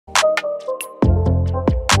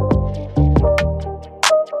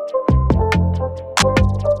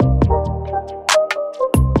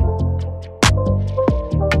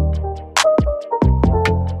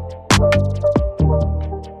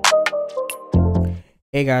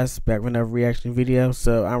Hey guys, back with another reaction video.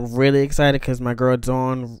 So I'm really excited because my girl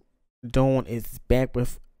Dawn is back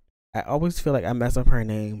with. I always feel like I mess up her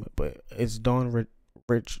name, but it's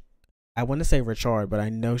Rich. I want to say Richard, but I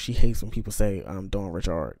know she hates when people say Dawn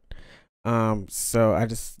Richard. So I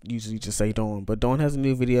just usually just say Dawn. But Dawn has a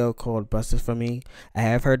new video called "Bussitfame." I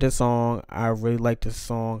have heard this song. I really like this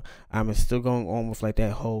song. It's still going on with like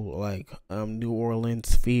that whole like New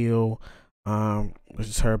Orleans feel, which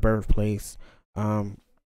is her birthplace.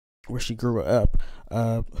 Where she grew up.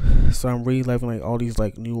 Uh, so I'm really loving like all these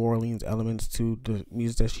like New Orleans elements to the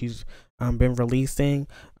music that she's been releasing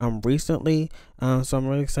recently. So I'm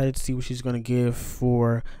really excited to see what she's gonna give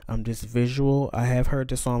for this visual. I have heard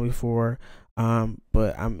this song before,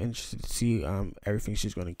 but I'm interested to see everything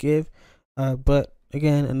she's gonna give. But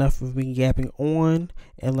again, enough of me yapping on,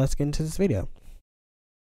 and let's get into this video.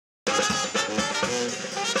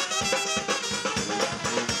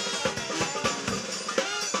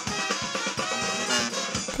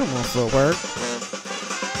 Come on, footwork.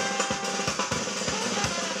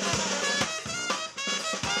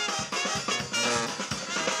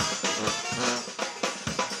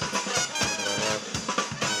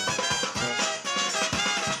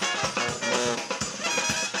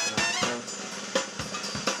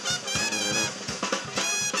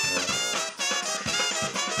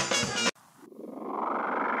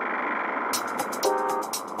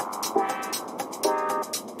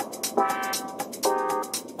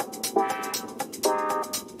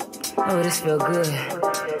 Oh, this feel good.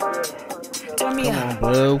 Turn me Come up.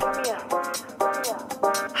 on, Blue.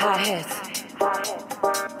 Hi-hats.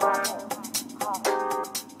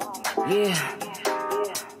 Yeah.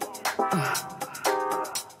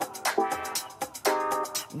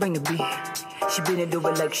 Bring the beat. She been do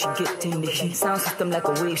it like she get in the heat. Sound system like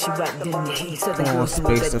a wave, she rocked in the heat. Southern Come on, girls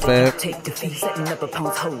space effect. take the feet. Setting up a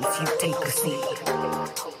pound's hose, you take a seat.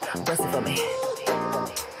 Bust it for me.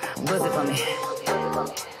 Bust it for me.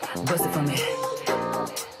 Bust it for me.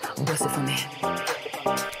 Bust it for me.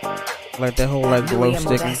 Like that whole like glow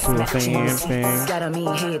sticking to a fan thing. Got on me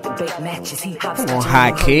head, the bait matches. He Come on,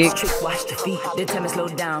 high kick. Trick, watch the feet. They tell me slow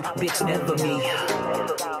down, bitch, never me.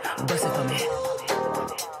 Bust it for me.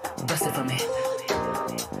 Bust it for me.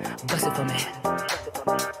 Bust it for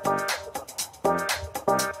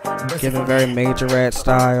me. Giving very major rat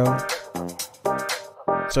style.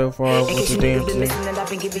 So far with the dancing. I've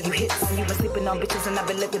been giving you hits, and you've been sleeping on bitches, and I've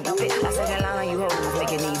been looking up it. I said, line, you hoes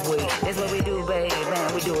making these wait. That's what we do, babe,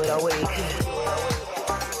 man, we do it all week.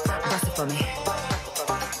 Bust it for me.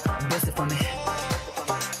 Bust it for me.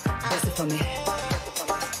 Bust it for me.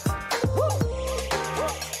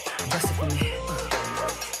 Bust it for me.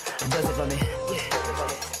 Bust it for me.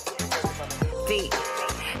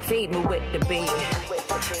 Feed me with the beat.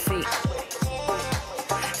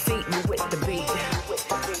 Feed me with the beat.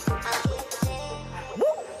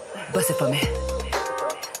 Bust it for me.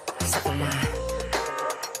 Second line.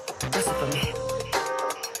 Bust it for me.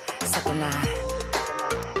 Second line.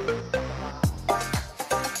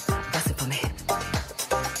 Bust it for me.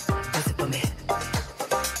 Bust it for me.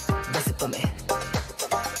 Bust it for me.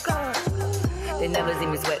 They never see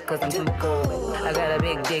me sweat cause I'm too cold. I got a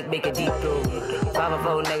big dick, make it deep throat.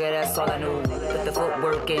 5'4", nigga, that's all I know. Put the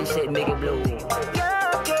footwork and shit, make it blow.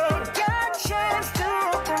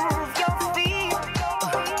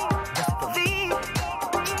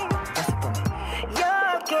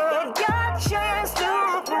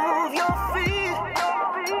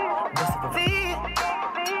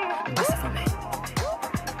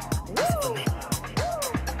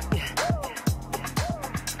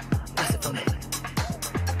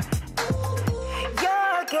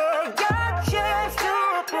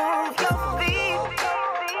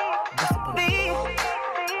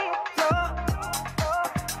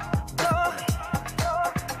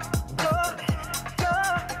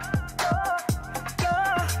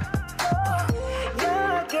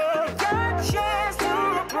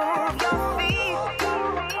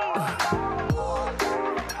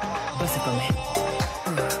 Bust it for me.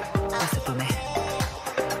 Bust it for me.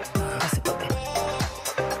 Bust it for me.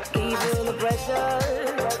 Can you feel the pressure?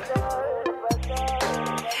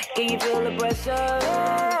 Can you feel the pressure?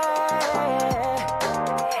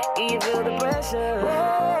 Can you feel the pressure?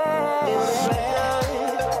 Feel the pressure.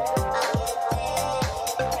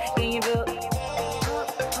 Can you feel?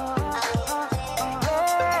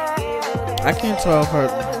 I can't tell if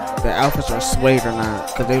the outfits are suede or not,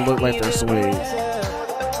 because they look like they're suede.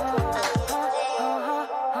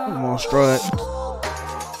 Come on, strut.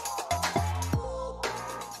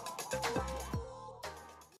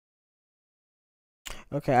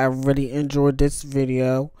 Okay, I really enjoyed this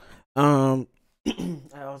video. I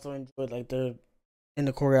also enjoyed like the in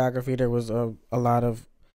the choreography there was a lot of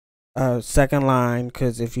second line,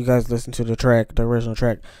 because if you guys listen to the track, the original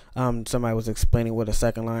track, somebody was explaining what a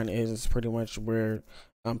second line is. It's pretty much where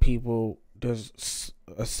people, there's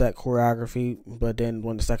a set choreography, but then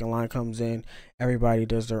when the second line comes in, everybody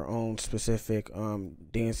does their own specific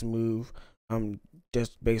dance move,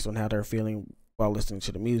 just based on how they're feeling while listening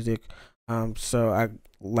to the music. So I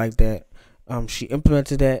like that. She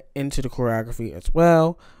implemented that into the choreography as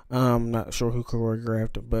well. Not sure who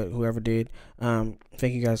choreographed, but whoever did.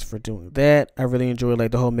 Thank you guys for doing that. I really enjoyed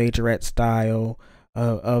like the whole majorette style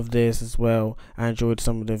of this as well. I enjoyed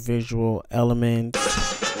some of the visual elements.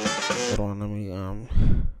 Hold on, let me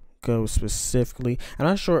go specifically. I'm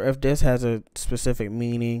not sure if this has a specific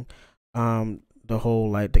meaning. The whole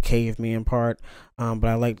like the caveman part. But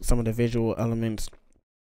I like some of the visual elements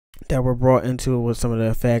that were brought into it with some of the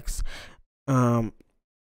effects. I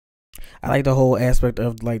like the whole aspect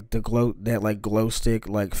of like the glow stick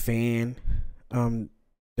like fan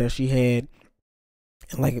that she had,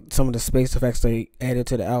 and like some of the space effects they added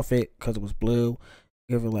to the outfit because it was blue,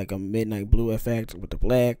 give it like a midnight blue effect with the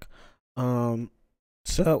black.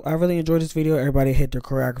 So I really enjoyed this video. Everybody hit their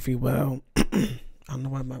choreography well. I don't know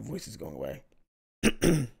why my voice is going away.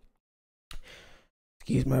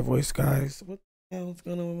 Excuse my voice, guys. What the hell is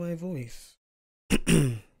going on with my voice?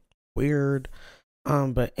 Weird.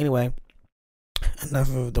 But anyway,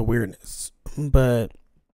 enough of the weirdness. But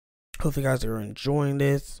hope you guys are enjoying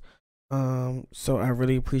this. So I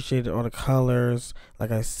really appreciated all the colors.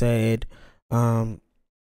 Like I said, I'm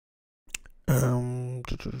trying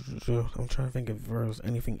to think if there was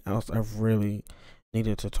anything else I really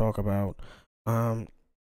needed to talk about.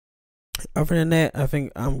 Other than that, I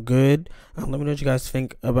think I'm good. Let me know what you guys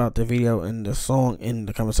think about the video and the song in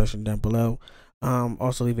the comment section down below.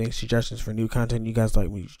 Also leaving suggestions for new content you guys like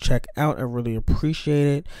me to check out. I really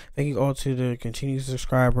appreciate it. Thank you all to the continued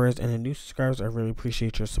subscribers and the new subscribers. I really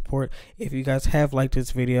appreciate your support. If you guys have liked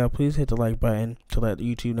this video, please hit the like button to let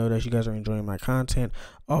YouTube know that you guys are enjoying my content.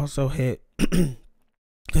 Also hit the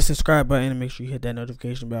subscribe button and make sure you hit that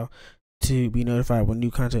notification bell to be notified when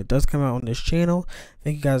new content does come out on this channel.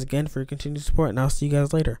 Thank you guys again for your continued support, and I'll see you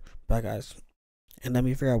guys later. Bye guys. And let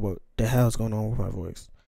me figure out what the hell is going on with my voice.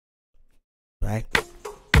 Bye.